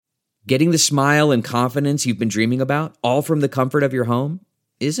Getting the smile and confidence you've been dreaming about, all from the comfort of your home,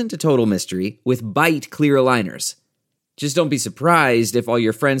 isn't a total mystery with Byte clear aligners. Just don't be surprised if all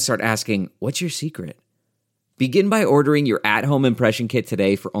your friends start asking, "What's your secret?" Begin by ordering your at-home impression kit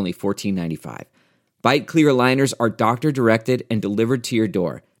today for only $14.95. Byte clear aligners are doctor-directed and delivered to your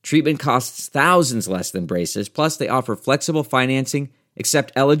door. Treatment costs thousands less than braces, plus they offer flexible financing,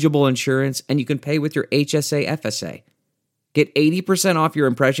 accept eligible insurance, and you can pay with your HSA FSA. Get 80% off your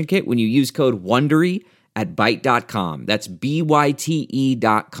impression kit when you use code WONDERY at Byte.com. That's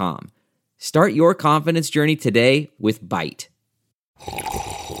BYTE.com. Start your confidence journey today with Byte.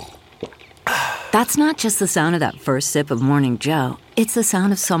 That's not just the sound of that first sip of Morning Joe. It's the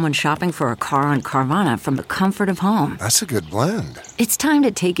sound of someone shopping for a car on Carvana from the comfort of home. That's a good blend. It's time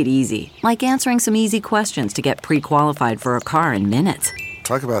to take it easy, like answering some easy questions to get pre-qualified for a car in minutes.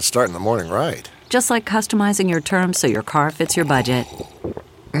 Talk about starting the morning right. Just like customizing your terms so your car fits your budget.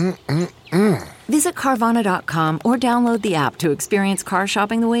 Visit Carvana.com or download the app to experience car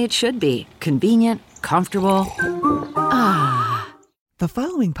shopping the way it should be. Convenient, comfortable. The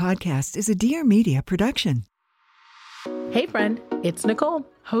following podcast is a Dear Media production. Hey friend, it's Nicole,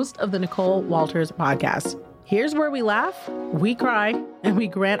 host of the Nicole Walters podcast. Here's where we laugh, we cry, and we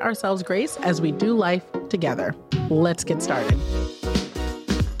grant ourselves grace as we do life together. Let's get started.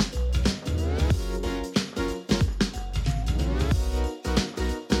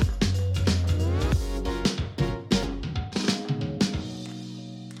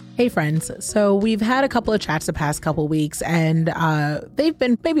 Hey friends, so we've had a couple of chats the past couple of weeks and they've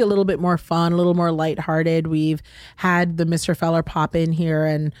been maybe a little bit more fun, a little more lighthearted. We've had the Mr. Feller pop in here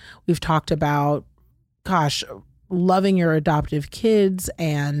and we've talked about, loving your adoptive kids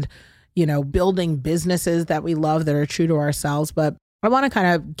and, building businesses that we love that are true to ourselves. But I want to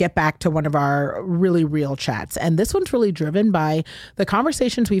kind of get back to one of our really real chats. And this one's really driven by the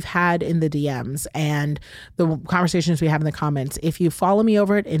conversations we've had in the DMs and the conversations we have in the comments. If you follow me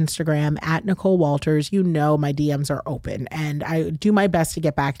over at Instagram at Nicole Walters, you know my DMs are open and I do my best to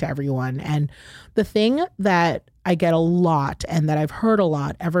get back to everyone. And the thing that I get a lot and that I've heard a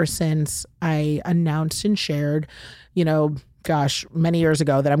lot ever since I announced and shared, many years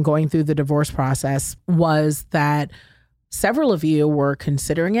ago that I'm going through the divorce process was that several of you were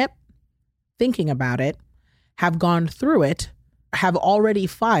considering it, thinking about it, have gone through it, have already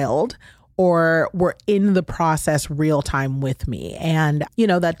filed, or were in the process real time with me. And,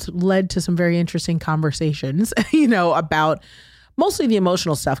 that's led to some very interesting conversations, about mostly the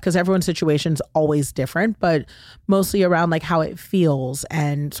emotional stuff, because everyone's situation's always different, but mostly around like how it feels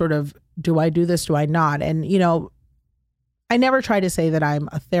and sort of, do I do this? Do I not? And, I never try to say that I'm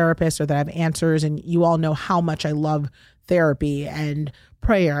a therapist or that I have answers. And you all know how much I love therapy and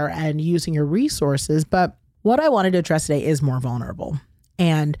prayer and using your resources. But what I wanted to address today is more vulnerable.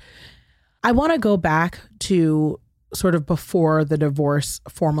 And I want to go back to sort of before the divorce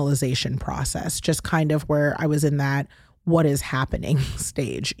formalization process, just kind of where I was in that what is happening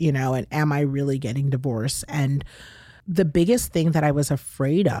stage, and am I really getting divorced? And the biggest thing that I was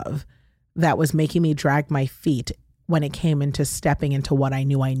afraid of that was making me drag my feet when it came into stepping into what I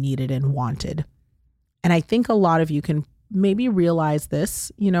knew I needed and wanted. And I think a lot of you can maybe realize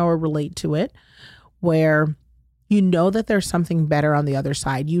this, or relate to it, where you know that there's something better on the other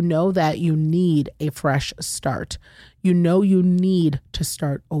side. You know that you need a fresh start. You know you need to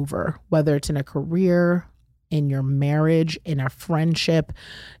start over, whether it's in a career, in your marriage, in a friendship.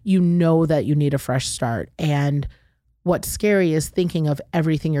 You know that you need a fresh start. And what's scary is thinking of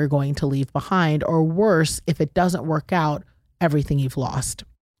everything you're going to leave behind, or worse, if it doesn't work out, everything you've lost.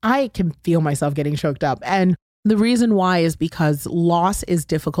 I can feel myself getting choked up. And the reason why is because loss is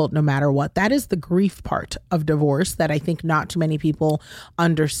difficult no matter what. That is the grief part of divorce that I think not too many people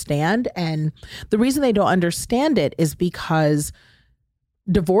understand. And the reason they don't understand it is because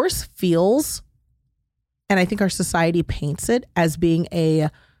divorce feels, and I think our society paints it as being a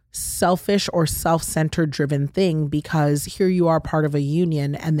selfish or self-centered driven thing, because here you are part of a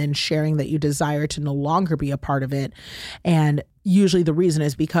union and then sharing that you desire to no longer be a part of it. And usually the reason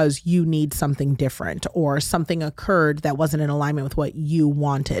is because you need something different or something occurred that wasn't in alignment with what you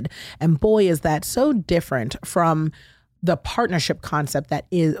wanted. And boy, is that so different from the partnership concept that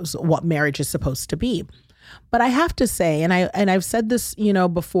is what marriage is supposed to be. But I have to say, and I've said this,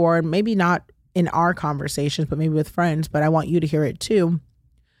 before, maybe not in our conversations, but maybe with friends, but I want you to hear it too.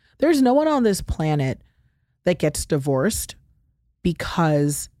 There's no one on this planet that gets divorced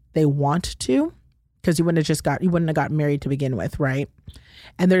because they want to, because you wouldn't have gotten married to begin with, right?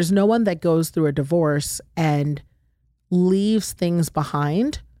 And there's no one that goes through a divorce and leaves things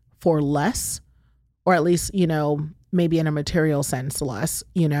behind for less, or at least, maybe in a material sense, less,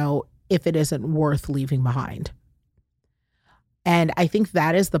 if it isn't worth leaving behind. And I think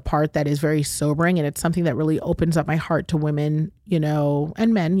that is the part that is very sobering. And it's something that really opens up my heart to women,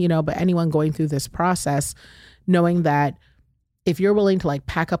 and men, but anyone going through this process, knowing that if you're willing to like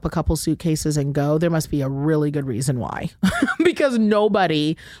pack up a couple suitcases and go, there must be a really good reason why, because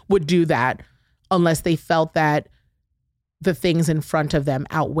nobody would do that unless they felt that the things in front of them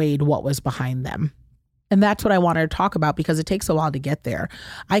outweighed what was behind them. And that's what I wanted to talk about, because it takes a while to get there.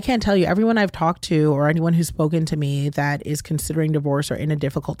 I can't tell you, everyone I've talked to or anyone who's spoken to me that is considering divorce or in a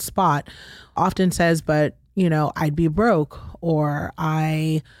difficult spot often says, but, I'd be broke, or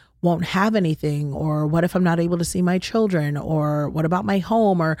I won't have anything, or what if I'm not able to see my children, or what about my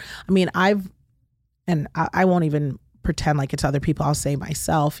home? Or, I won't even pretend like it's other people. I'll say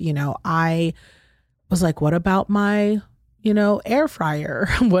myself, I was like, what about my air fryer?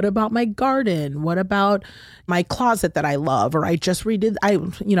 What about my garden? What about my closet that I love? Or I just redid,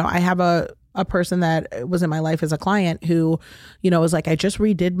 I have a person that was in my life as a client who, was like, I just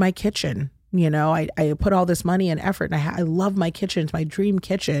redid my kitchen. I put all this money and effort, and I love my kitchen. It's my dream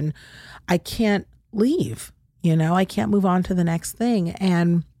kitchen. I can't leave, I can't move on to the next thing.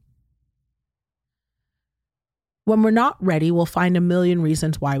 And when we're not ready, we'll find a million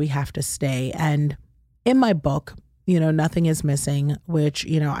reasons why we have to stay. And in my book, Nothing is Missing, which,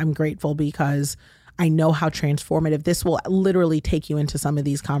 I'm grateful because I know how transformative this will literally take you into some of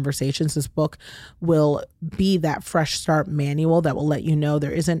these conversations. This book will be that fresh start manual that will let you know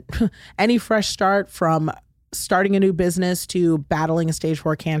there isn't any fresh start from starting a new business to battling a stage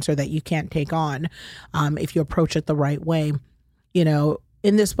 4 cancer that you can't take on if you approach it the right way. In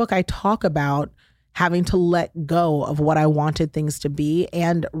this book, I talk about having to let go of what I wanted things to be,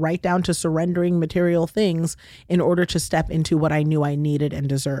 and right down to surrendering material things in order to step into what I knew I needed and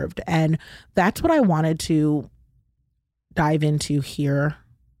deserved. And that's what I wanted to dive into here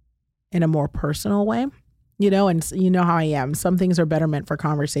in a more personal way, and you know how I am. Some things are better meant for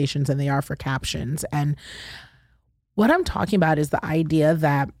conversations than they are for captions. And what I'm talking about is the idea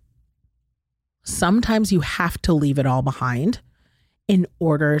that sometimes you have to leave it all behind in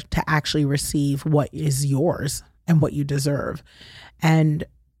order to actually receive what is yours and what you deserve. And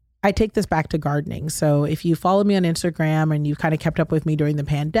I take this back to gardening. So if you follow me on Instagram and you kind of kept up with me during the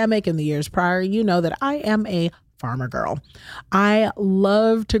pandemic and the years prior, you know that I am a farmer girl. I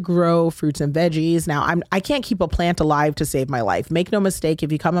love to grow fruits and veggies. Now, I can't keep a plant alive to save my life. Make no mistake,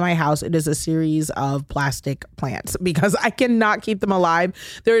 if you come in my house, it is a series of plastic plants because I cannot keep them alive.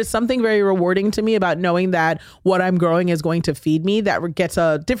 There is something very rewarding to me about knowing that what I'm growing is going to feed me. That gets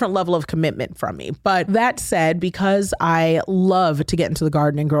a different level of commitment from me. But that said, because I love to get into the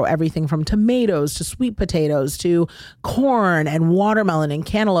garden and grow everything from tomatoes to sweet potatoes to corn and watermelon and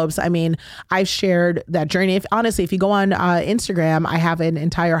cantaloupes, I've shared that journey. If you go on Instagram, I have an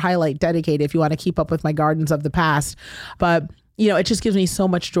entire highlight dedicated if you want to keep up with my gardens of the past. But it just gives me so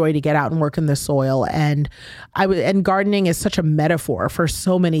much joy to get out and work in the soil. And gardening is such a metaphor for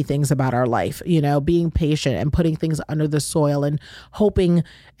so many things about our life, being patient and putting things under the soil and hoping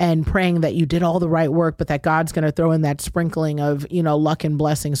and praying that you did all the right work, but that God's going to throw in that sprinkling of, luck and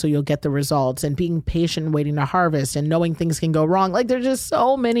blessing so you'll get the results, and being patient and waiting to harvest and knowing things can go wrong. Like, there's just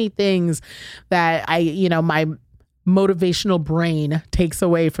so many things that my motivational brain takes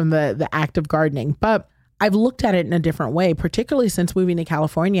away from the act of gardening. But I've looked at it in a different way, particularly since moving to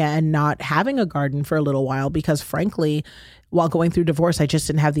California and not having a garden for a little while, because frankly, while going through divorce, I just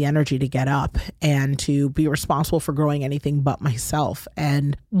didn't have the energy to get up and to be responsible for growing anything but myself.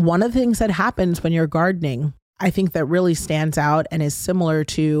 And one of the things that happens when you're gardening, I think that really stands out and is similar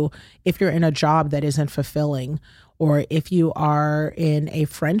to if you're in a job that isn't fulfilling, or if you are in a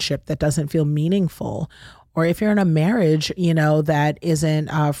friendship that doesn't feel meaningful, or if you're in a marriage, that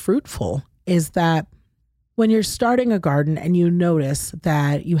isn't fruitful, is that when you're starting a garden and you notice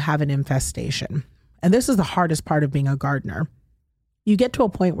that you have an infestation, and this is the hardest part of being a gardener, you get to a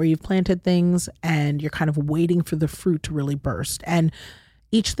point where you've planted things and you're kind of waiting for the fruit to really burst. And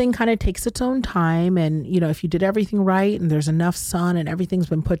each thing kind of takes its own time. And, if you did everything right and there's enough sun and everything's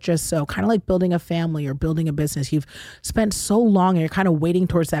been put just so, kind of like building a family or building a business, you've spent so long and you're kind of waiting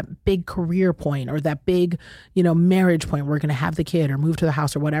towards that big career point or that big, marriage point where we're going to have the kid or move to the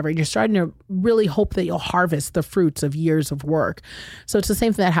house or whatever. And you're starting to really hope that you'll harvest the fruits of years of work. So it's the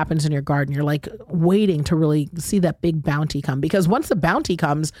same thing that happens in your garden. You're like waiting to really see that big bounty come, because once the bounty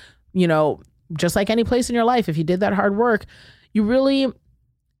comes, just like any place in your life, if you did that hard work, you really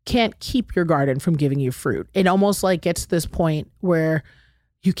can't keep your garden from giving you fruit. It almost like gets to this point where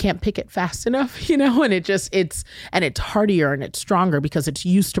you can't pick it fast enough, and it's hardier and it's stronger because it's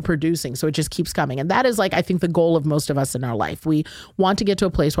used to producing. So it just keeps coming. And that is I think the goal of most of us in our life. We want to get to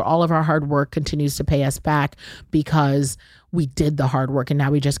a place where all of our hard work continues to pay us back because we did the hard work and now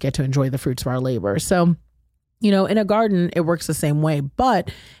we just get to enjoy the fruits of our labor. So, in a garden, it works the same way,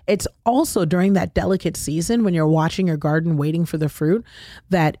 but it's also during that delicate season when you're watching your garden waiting for the fruit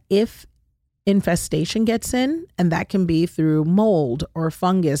that if infestation gets in, and that can be through mold or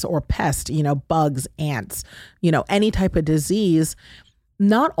fungus or pest, bugs, ants, any type of disease,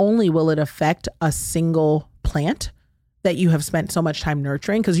 not only will it affect a single plant that you have spent so much time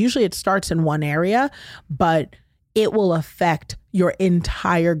nurturing, because usually it starts in one area, but it will affect your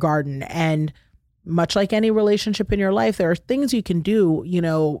entire garden. And much like any relationship in your life, there are things you can do,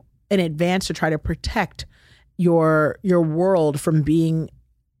 in advance to try to protect your world from being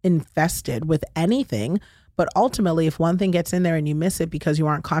infested with anything. But ultimately, if one thing gets in there and you miss it because you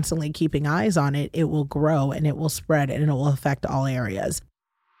aren't constantly keeping eyes on it, it will grow and it will spread and it will affect all areas.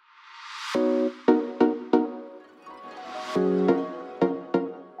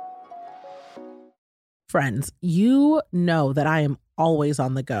 Friends, you know that I am always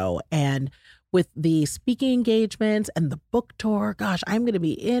on the go, and with the speaking engagements and the book tour, gosh, I'm going to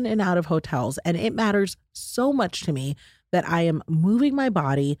be in and out of hotels, and it matters so much to me that I am moving my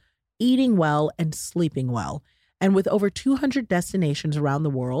body, eating well, and sleeping well. And with over 200 destinations around the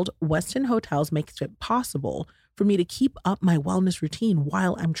world, Westin Hotels makes it possible for me to keep up my wellness routine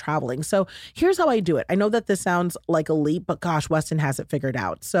while I'm traveling. So here's how I do it. I know that this sounds like a leap, but gosh, Westin has it figured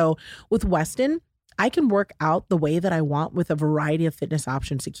out. So with Westin, I can work out the way that I want with a variety of fitness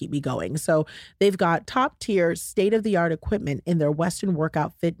options to keep me going. So they've got top tier, state-of-the-art equipment in their Westin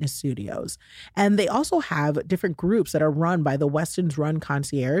workout fitness studios. And they also have different groups that are run by the Westin's Run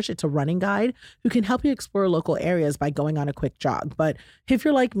Concierge. It's a running guide who can help you explore local areas by going on a quick jog. But if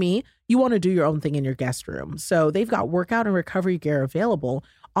you're like me, you want to do your own thing in your guest room. So they've got workout and recovery gear available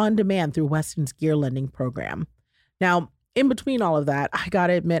on demand through Westin's gear lending program. Now, in between all of that, I got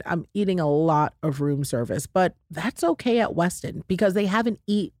to admit, I'm eating a lot of room service, but that's okay at Westin because they have an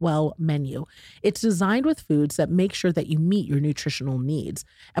Eat Well menu. It's designed with foods that make sure that you meet your nutritional needs.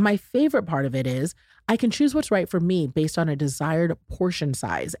 And my favorite part of it is I can choose what's right for me based on a desired portion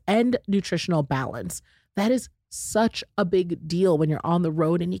size and nutritional balance. That is such a big deal when you're on the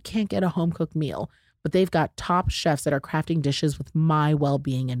road and you can't get a home cooked meal, but they've got top chefs that are crafting dishes with my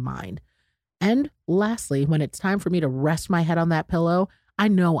well-being in mind. And lastly, when it's time for me to rest my head on that pillow, I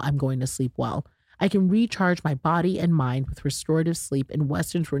know I'm going to sleep well. I can recharge my body and mind with restorative sleep in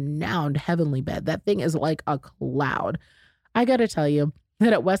Westin's renowned Heavenly Bed. That thing is like a cloud. I got to tell you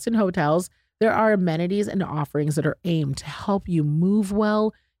that at Westin Hotels, there are amenities and offerings that are aimed to help you move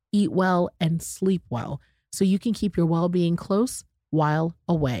well, eat well, and sleep well, so you can keep your well-being close while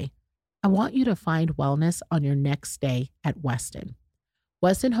away. I want you to find wellness on your next stay at Westin.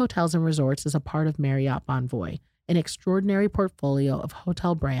 Westin Hotels and Resorts is a part of Marriott Bonvoy, an extraordinary portfolio of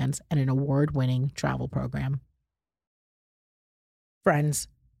hotel brands and an award-winning travel program. Friends,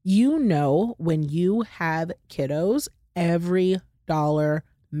 you know when you have kiddos, every dollar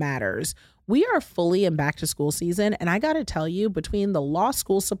matters. We are fully in back to school season, and I got to tell you, between the law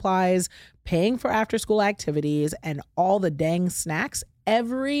school supplies, paying for after school activities, and all the dang snacks,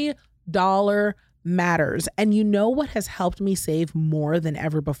 every dollar matters. And you know what has helped me save more than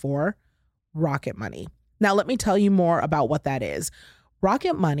ever before? Rocket Money. Now, let me tell you more about what that is.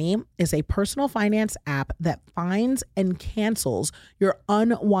 Rocket Money is a personal finance app that finds and cancels your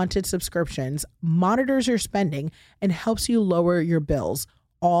unwanted subscriptions, monitors your spending, and helps you lower your bills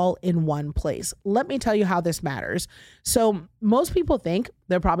all in one place. Let me tell you how this matters. So most people think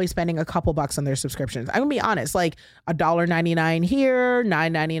they're probably spending a couple bucks on their subscriptions. I'm gonna be honest, like $1.99 here,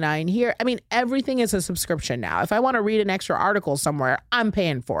 $9.99 here. I mean, everything is a subscription now. If I want to read an extra article somewhere, I'm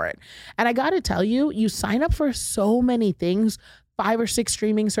paying for it. And I gotta tell you, you sign up for so many things, 5 or 6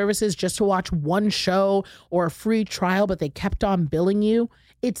 streaming services just to watch one show or a free trial, but they kept on billing you.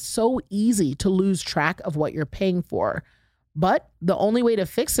 It's so easy to lose track of what you're paying for. But the only way to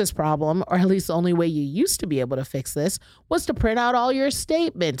fix this problem, or at least the only way you used to be able to fix this, was to print out all your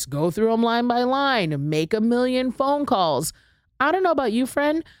statements, go through them line by line, make 1,000,000 phone calls. I don't know about you,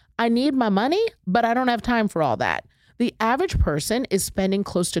 friend. I need my money, but I don't have time for all that. The average person is spending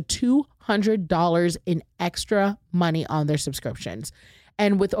close to $200 in extra money on their subscriptions.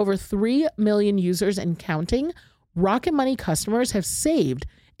 And with over 3 million users and counting, Rocket Money customers have saved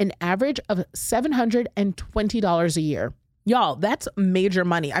an average of $720 a year. Y'all, that's major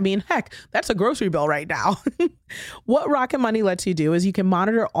money. I mean, heck, that's a grocery bill right now. What Rocket Money lets you do is you can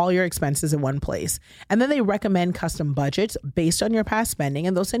monitor all your expenses in one place. And then they recommend custom budgets based on your past spending,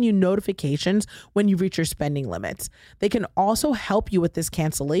 and they'll send you notifications when you reach your spending limits. They can also help you with this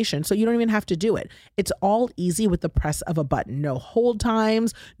cancellation, so you don't even have to do it. It's all easy with the press of a button. No hold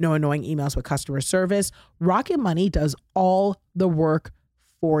times, no annoying emails with customer service. Rocket Money does all the work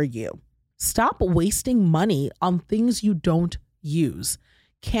for you. Stop wasting money on things you don't use.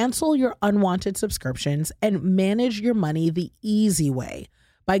 Cancel your unwanted subscriptions and manage your money the easy way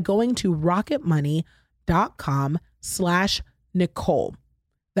by going to rocketmoney.com/Nicole.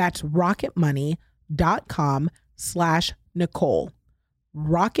 That's rocketmoney.com/Nicole.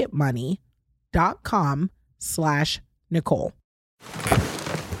 rocketmoney.com/Nicole.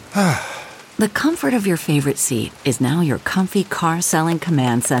 The comfort of your favorite seat is now your comfy car selling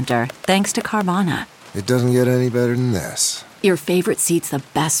command center, thanks to Carvana. It doesn't get any better than this. Your favorite seat's the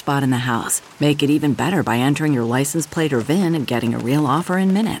best spot in the house. Make it even better by entering your license plate or VIN and getting a real offer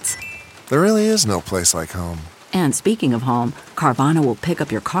in minutes. There really is no place like home. And speaking of home, Carvana will pick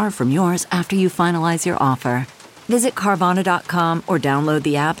up your car from yours after you finalize your offer. Visit Carvana.com or download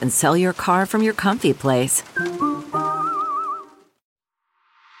the app and sell your car from your comfy place.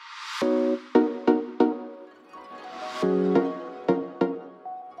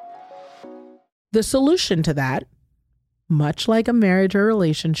 The solution to that, much like a marriage or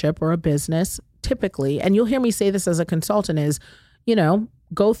relationship or a business, typically, and you'll hear me say this as a consultant, is,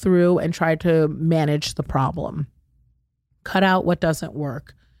 go through and try to manage the problem. Cut out what doesn't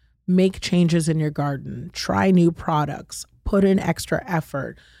work. Make changes in your garden. Try new products. Put in extra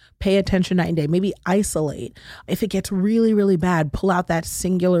effort. Pay attention night and day. Maybe isolate. If it gets really, really bad, pull out that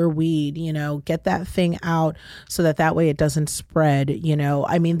singular weed, get that thing out so that way it doesn't spread.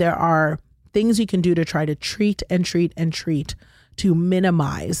 There are things you can do to try to treat to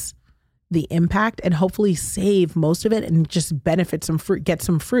minimize the impact and hopefully save most of it and just benefit some fruit, get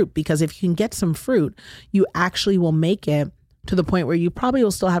some fruit. Because if you can get some fruit, you actually will make it to the point where you probably will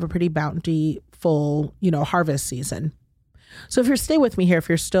still have a pretty bountiful, harvest season. So if you're stay with me here, if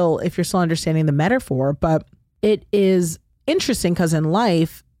you're still understanding the metaphor, but it is interesting because in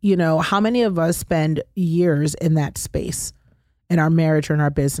life, how many of us spend years in that space? In our marriage or in our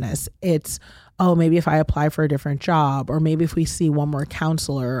business, it's, maybe if I apply for a different job, or maybe if we see one more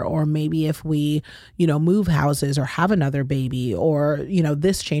counselor, or maybe if we, move houses or have another baby, or,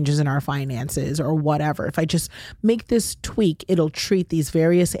 this changes in our finances or whatever. If I just make this tweak, it'll treat these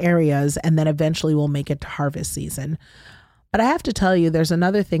various areas and then eventually we'll make it to harvest season. But I have to tell you, there's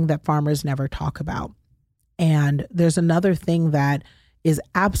another thing that farmers never talk about. And there's another thing that is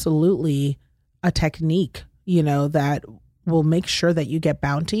absolutely a technique, that will make sure that you get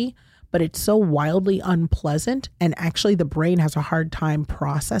bounty, but it's so wildly unpleasant. And actually the brain has a hard time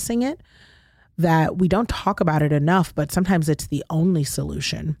processing it that we don't talk about it enough, but sometimes it's the only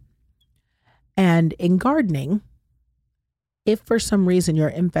solution. And in gardening, if for some reason your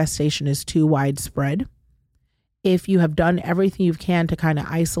infestation is too widespread, if you have done everything you can to kind of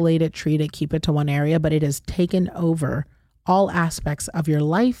isolate it, treat it, keep it to one area, but it has taken over all aspects of your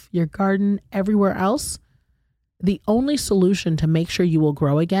life, your garden, everywhere else, the only solution to make sure you will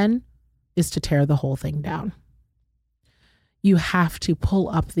grow again is to tear the whole thing down. You have to pull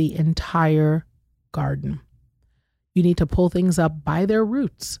up the entire garden. You need to pull things up by their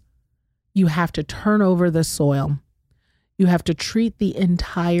roots. You have to turn over the soil. You have to treat the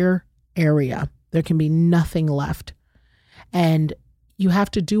entire area. There can be nothing left. And you have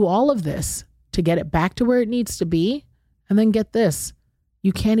to do all of this to get it back to where it needs to be. And then get this,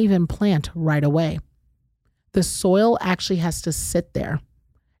 you can't even plant right away. The soil actually has to sit there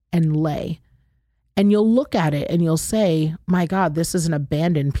and lay. And you'll look at it and you'll say, my God, this is an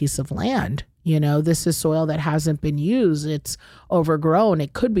abandoned piece of land. This is soil that hasn't been used. It's overgrown.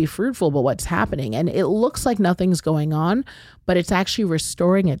 It could be fruitful, but what's happening? And it looks like nothing's going on, but it's actually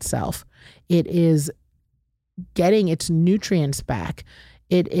restoring itself. It is getting its nutrients back.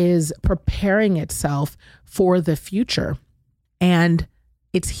 It is preparing itself for the future, and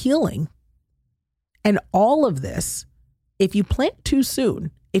it's healing. And all of this, if you plant too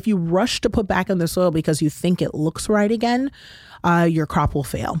soon, if you rush to put back in the soil because you think it looks right again, your crop will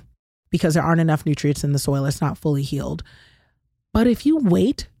fail because there aren't enough nutrients in the soil. It's not fully healed. But if you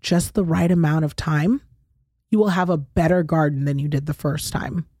wait just the right amount of time, you will have a better garden than you did the first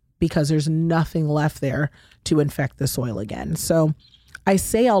time because there's nothing left there to infect the soil again. So I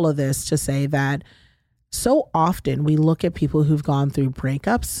say all of this to say that so often we look at people who've gone through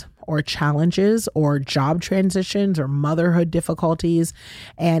breakups or challenges or job transitions or motherhood difficulties,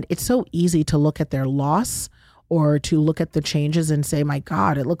 and it's so easy to look at their loss or to look at the changes and say, my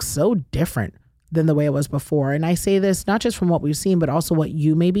God, it looks so different than the way it was before. And I say this not just from what we've seen, but also what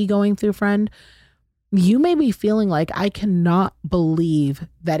you may be going through, friend. You may be feeling like, I cannot believe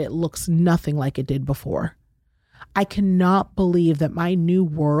that it looks nothing like it did before. I cannot believe that my new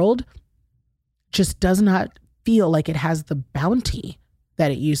world just does not feel like it has the bounty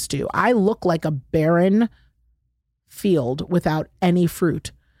that it used to. I look like a barren field without any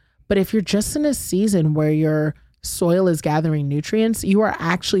fruit. But if you're just in a season where your soil is gathering nutrients, you are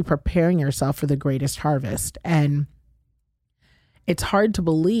actually preparing yourself for the greatest harvest. And it's hard to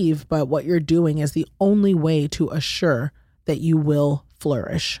believe, but what you're doing is the only way to assure that you will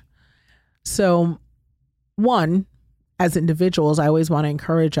flourish. So, one, as individuals, I always want to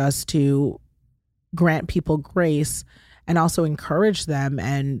encourage us to grant people grace and also encourage them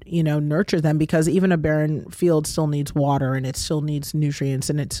and, nurture them, because even a barren field still needs water, and it still needs nutrients,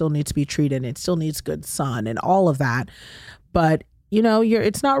 and it still needs to be treated, and it still needs good sun and all of that. But,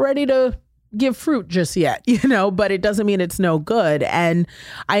 it's not ready to give fruit just yet, but it doesn't mean it's no good. And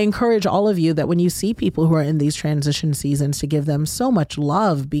I encourage all of you that when you see people who are in these transition seasons, to give them so much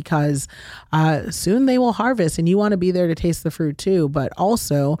love, because soon they will harvest, and you want to be there to taste the fruit too, but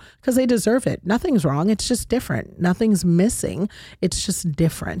also because they deserve it. Nothing's wrong. It's just different. Nothing's missing. It's just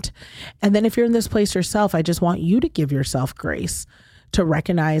different. And then if you're in this place yourself, I just want you to give yourself grace to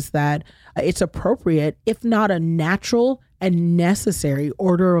recognize that it's appropriate, if not a natural and necessary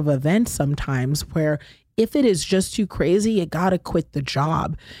order of events sometimes, where if it is just too crazy, you got to quit the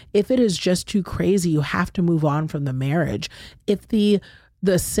job. If it is just too crazy, you have to move on from the marriage. If the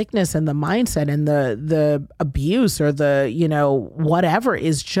sickness and the mindset and the abuse or the, whatever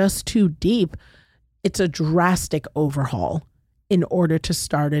is just too deep, it's a drastic overhaul in order to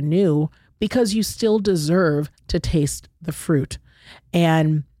start anew, because you still deserve to taste the fruit.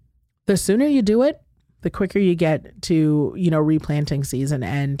 And the sooner you do it, the quicker you get to, replanting season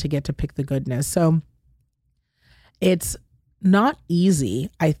and to get to pick the goodness. So it's not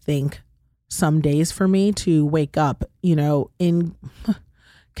easy, I think, some days for me to wake up, in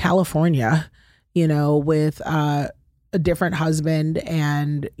California, with a different husband,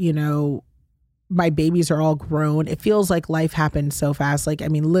 and, my babies are all grown. It feels like life happened so fast.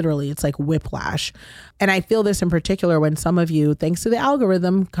 Literally, it's like whiplash. And I feel this in particular when some of you, thanks to the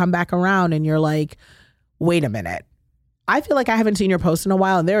algorithm, come back around and you're like, wait a minute. I feel like I haven't seen your post in a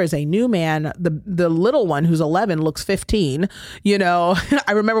while, and there is a new man. The little one who's 11 looks 15.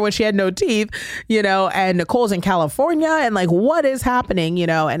 I remember when she had no teeth, and Nicole's in California, and what is happening,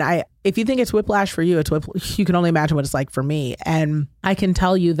 and if you think it's whiplash for you, you can only imagine what it's like for me. And I can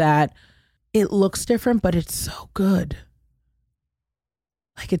tell you that it looks different, but it's so good.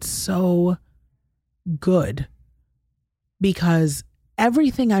 It's so good, because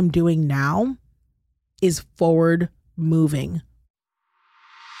everything I'm doing now is forward moving.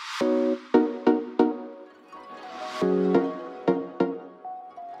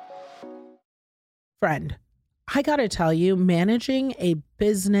 Friend, I got to tell you, managing a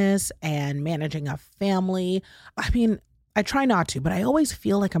business and managing a family, I try not to, but I always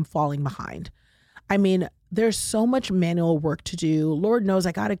feel like I'm falling behind. There's so much manual work to do. Lord knows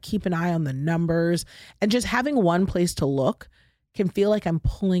I got to keep an eye on the numbers, and just having one place to look can feel like I'm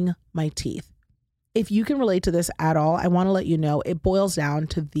pulling my teeth. If you can relate to this at all, I want to let you know it boils down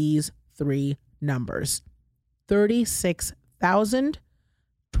to these three numbers: 36,000,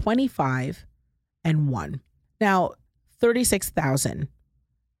 25, and 1. Now, 36,000,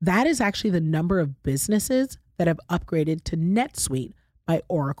 that is actually the number of businesses that have upgraded to NetSuite by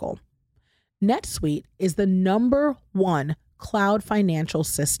Oracle. NetSuite is the number one cloud financial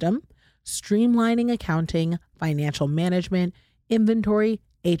system, streamlining accounting, financial management, inventory,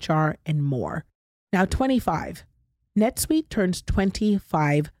 HR, and more. Now, 25. NetSuite turns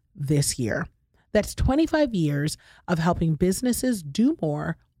 25 this year. That's 25 years of helping businesses do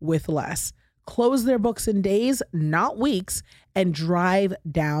more with less, close their books in days, not weeks, and drive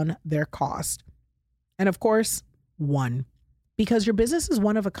down their cost. And of course, 1, because your business is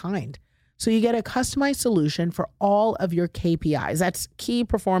one of a kind. So you get a customized solution for all of your KPIs. That's key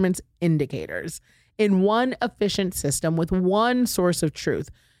performance indicators in one efficient system with one source of truth.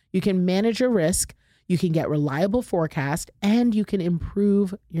 You can manage your risk, you can get reliable forecast, and you can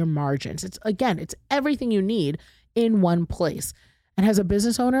improve your margins. It's everything you need in one place. And as a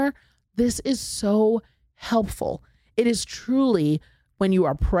business owner, this is so helpful. It is truly, when you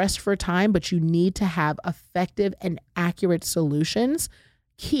are pressed for time, but you need to have effective and accurate solutions,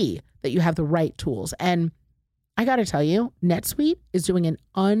 key that you have the right tools. And I got to tell you, NetSuite is doing an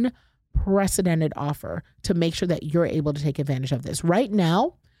unprecedented offer to make sure that you're able to take advantage of this. Right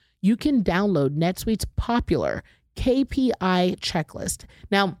now, you can download NetSuite's popular KPI checklist.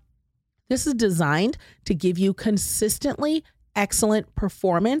 Now, this is designed to give you consistently excellent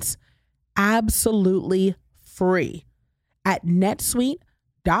performance absolutely free at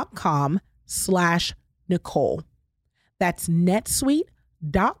netsuite.com/Nicole. That's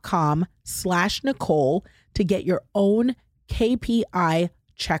netsuite.com/Nicole to get your own KPI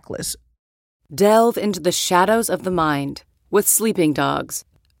checklist. Delve into the shadows of the mind with Sleeping Dogs,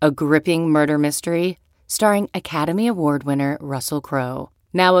 a gripping murder mystery starring Academy Award winner Russell Crowe.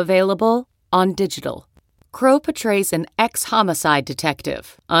 Now available on digital. Crowe portrays an ex-homicide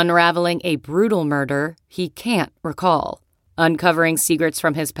detective unraveling a brutal murder he can't recall. Uncovering secrets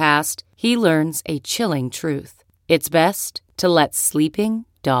from his past, he learns a chilling truth. It's best to let sleeping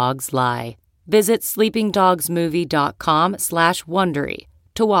dogs lie. Visit sleepingdogsmovie.com/Wondery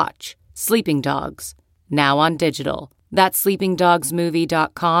to watch Sleeping Dogs, now on digital. That's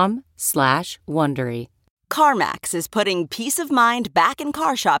sleepingdogsmovie.com/Wondery. CarMax is putting peace of mind back in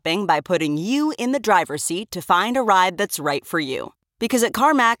car shopping by putting you in the driver's seat to find a ride that's right for you. Because at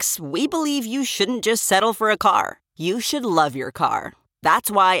CarMax, we believe you shouldn't just settle for a car. You should love your car. That's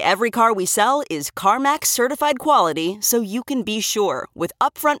why every car we sell is CarMax certified quality, so you can be sure with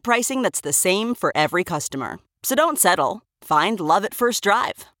upfront pricing that's the same for every customer. So don't settle. Find love at first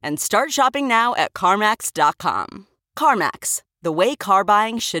drive and start shopping now at CarMax.com. CarMax, the way car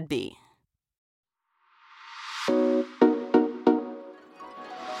buying should be.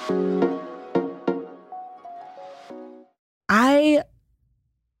 I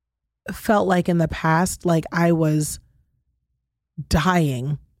felt like in the past, like I was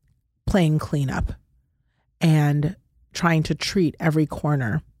dying playing cleanup and trying to treat every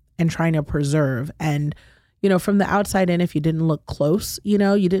corner and trying to preserve. And, you know, from the outside in, if you didn't look close, you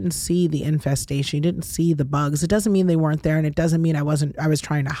know, you didn't see the infestation, you didn't see the bugs. It doesn't mean they weren't there. And it doesn't mean I was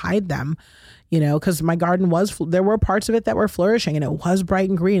trying to hide them, you know, because my garden there were parts of it that were flourishing and it was bright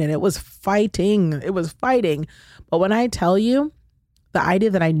and green and it was fighting. But when I tell you the idea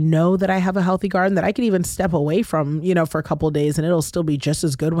that I know that I have a healthy garden that I could even step away from, you know, for a couple of days and it'll still be just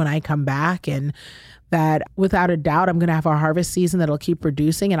as good when I come back, and that without a doubt, I'm going to have a harvest season that'll keep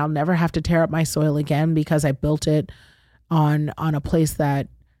producing and I'll never have to tear up my soil again because I built it on a place that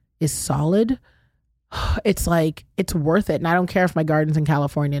is solid. It's like, it's worth it. And I don't care if my garden's in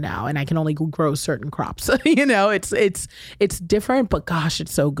California now and I can only grow certain crops. You know, it's different, but gosh,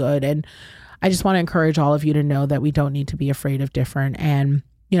 it's so good. And I just want to encourage all of you to know that we don't need to be afraid of different. And,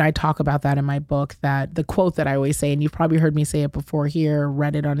 you know, I talk about that in my book, that the quote that I always say, and you've probably heard me say it before here,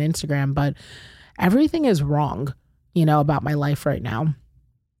 read it on Instagram, but everything is wrong, you know, about my life right now.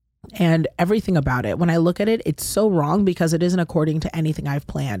 And everything about it, when I look at it, it's so wrong because it isn't according to anything I've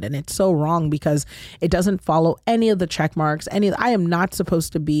planned. And it's so wrong because it doesn't follow any of the check marks. I am not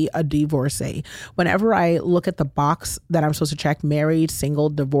supposed to be a divorcee. Whenever I look at the box that I'm supposed to check, married, single,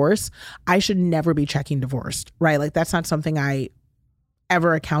 divorce, I should never be checking divorced, right? Like that's not something I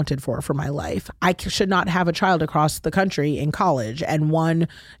ever accounted for my life. I should not have a child across the country in college and one,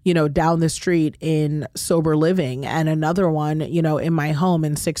 you know, down the street in sober living and another one, you know, in my home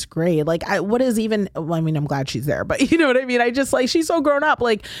in 6th grade. Like what is even, well, I mean, I'm glad she's there, but you know what I mean? I just like, she's so grown up.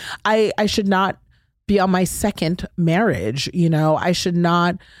 Like I should not be on my second marriage. You know, I should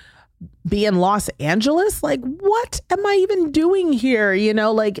not be in Los Angeles. Like, what am I even doing here? You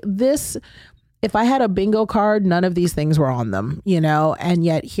know, like this. If I had a bingo card, none of these things were on them, you know, and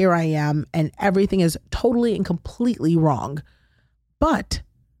yet here I am and everything is totally and completely wrong. But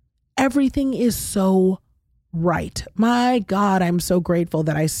everything is so right. My God, I'm so grateful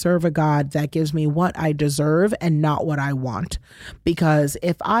that I serve a God that gives me what I deserve and not what I want. Because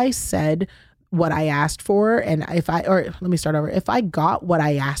if I said what I asked for and if I got what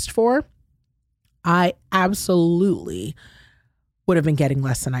I asked for, I absolutely would have been getting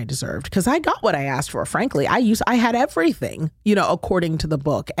less than I deserved because I got what I asked for. Frankly, I had everything, you know, according to the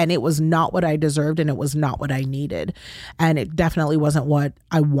book, and it was not what I deserved and it was not what I needed. And it definitely wasn't what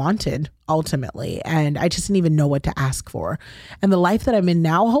I wanted ultimately. And I just didn't even know what to ask for. And the life that I'm in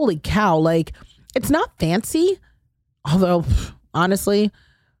now, holy cow, like it's not fancy. Although honestly,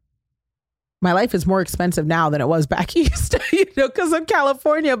 my life is more expensive now than it was back east, you know, because of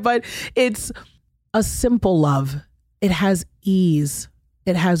California, but it's a simple love. It has ease.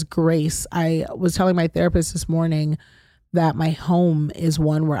 It has grace. I was telling my therapist this morning that my home is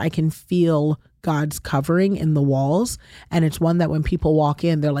one where I can feel God's covering in the walls. And it's one that when people walk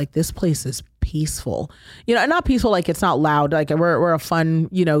in, they're like, this place is peaceful. And not peaceful like it's not loud. Like we're a fun,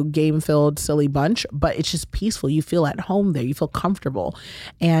 game-filled, silly bunch, but it's just peaceful. You feel at home there. You feel comfortable.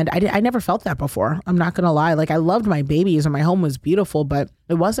 And I never felt that before. I'm not going to lie. Like I loved my babies and my home was beautiful, but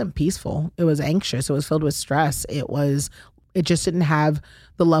it wasn't peaceful. It was anxious. It was filled with stress. It just didn't have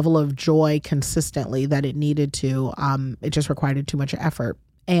the level of joy consistently that it needed to. It just required too much effort.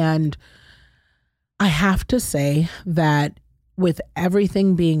 And I have to say that with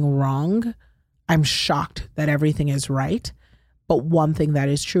everything being wrong, I'm shocked that everything is right. But one thing that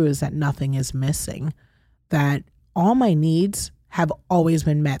is true is that nothing is missing, that all my needs have always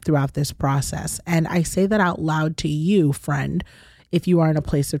been met throughout this process. And I say that out loud to you, friend, if you are in a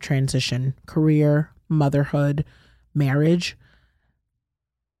place of transition, career, motherhood, marriage,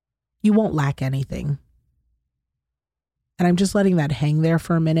 you won't lack anything. And I'm just letting that hang there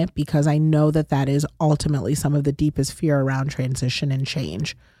for a minute because I know that that is ultimately some of the deepest fear around transition and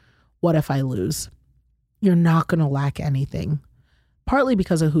change. What if I lose? You're not going to lack anything, partly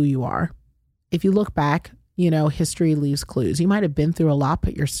because of who you are. If you look back, history leaves clues. You might have been through a lot,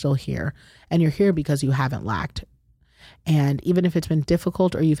 but you're still here. And you're here because you haven't lacked. And even if it's been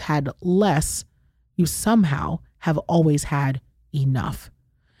difficult or you've had less, you somehow have always had enough.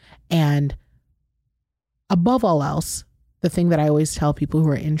 And above all else, the thing that I always tell people who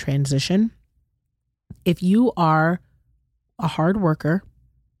are in transition, if you are a hard worker,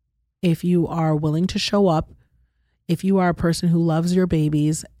 if you are willing to show up, if you are a person who loves your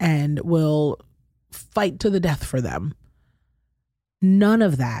babies and will fight to the death for them, none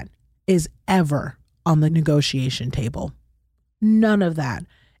of that is ever on the negotiation table. None of that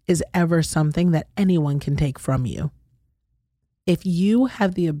is ever something that anyone can take from you. If you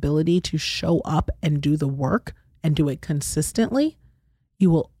have the ability to show up and do the work and do it consistently, you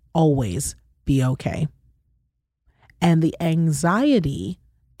will always be okay. And the anxiety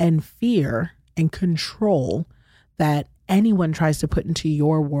and fear and control that anyone tries to put into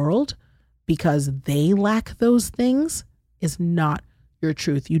your world because they lack those things is not your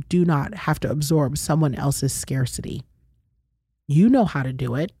truth. You do not have to absorb someone else's scarcity. You know how to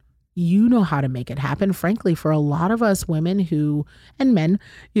do it. You know how to make it happen. Frankly, for a lot of us women and men,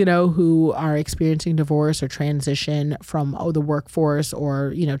 who are experiencing divorce or transition from the workforce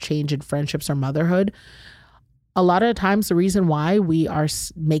or, change in friendships or motherhood, a lot of times the reason why we are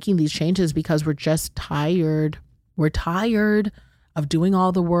making these changes is because we're just tired. We're tired of doing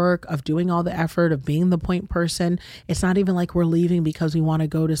all the work, of doing all the effort, of being the point person. It's not even like we're leaving because we want to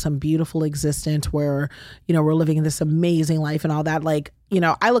go to some beautiful existence where, we're living this amazing life and all that. Like,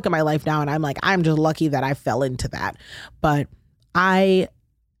 I look at my life now and I'm like, I'm just lucky that I fell into that. But I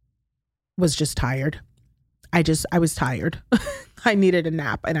was just tired. I was tired. I needed a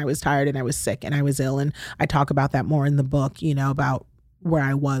nap and I was tired and I was sick and I was ill. And I talk about that more in the book, about where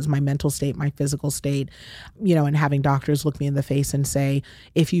I was, my mental state, my physical state, and having doctors look me in the face and say,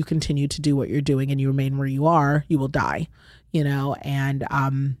 if you continue to do what you're doing and you remain where you are, you will die, and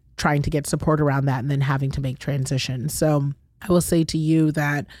trying to get support around that and then having to make transitions. So I will say to you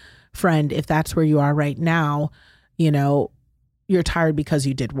that, friend, if that's where you are right now, you're tired because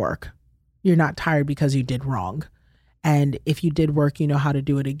you did work. You're not tired because you did wrong. And if you did work, you know how to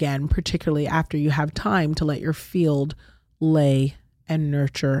do it again, particularly after you have time to let your field lay and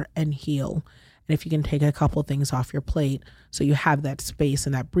nurture and heal. And if you can take a couple things off your plate so you have that space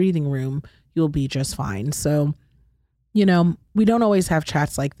and that breathing room, you'll be just fine. So, we don't always have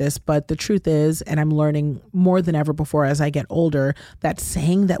chats like this, but the truth is, and I'm learning more than ever before as I get older, that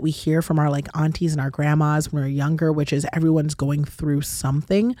saying that we hear from our aunties and our grandmas when we're younger, which is everyone's going through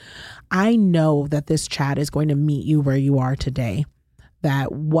something. I know that this chat is going to meet you where you are today.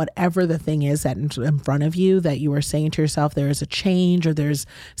 That whatever the thing is that in front of you that you are saying to yourself, there is a change or there's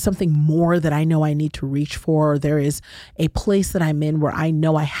something more that I know I need to reach for, or there is a place that I'm in where I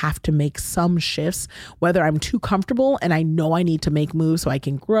know I have to make some shifts, whether I'm too comfortable and I know I need to make moves so I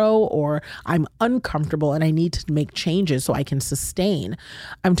can grow, or I'm uncomfortable and I need to make changes so I can sustain.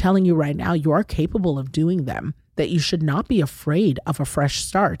 I'm telling you right now, you are capable of doing them, that you should not be afraid of a fresh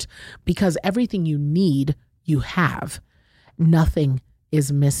start because everything you need, you have. Nothing is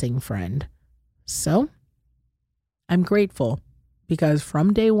missing, friend. So I'm grateful because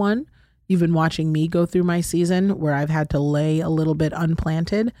from day one, you've been watching me go through my season where I've had to lay a little bit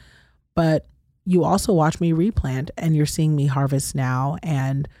unplanted, but you also watch me replant and you're seeing me harvest now.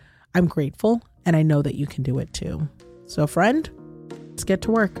 And I'm grateful and I know that you can do it too. So friend, let's get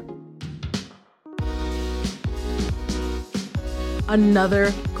to work.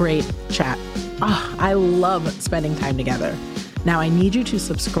 Another great chat. I love spending time together. Now I need you to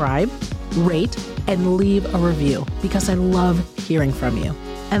subscribe, rate, and leave a review because I love hearing from you.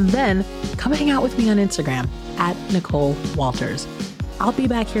 And then come hang out with me on Instagram at Nicole Walters. I'll be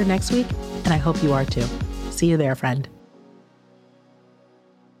back here next week, and I hope you are too. See you there, friend.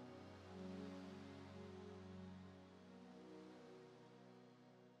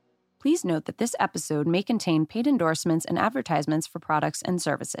 Please note that this episode may contain paid endorsements and advertisements for products and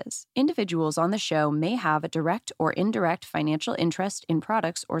services. Individuals on the show may have a direct or indirect financial interest in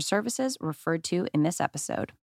products or services referred to in this episode.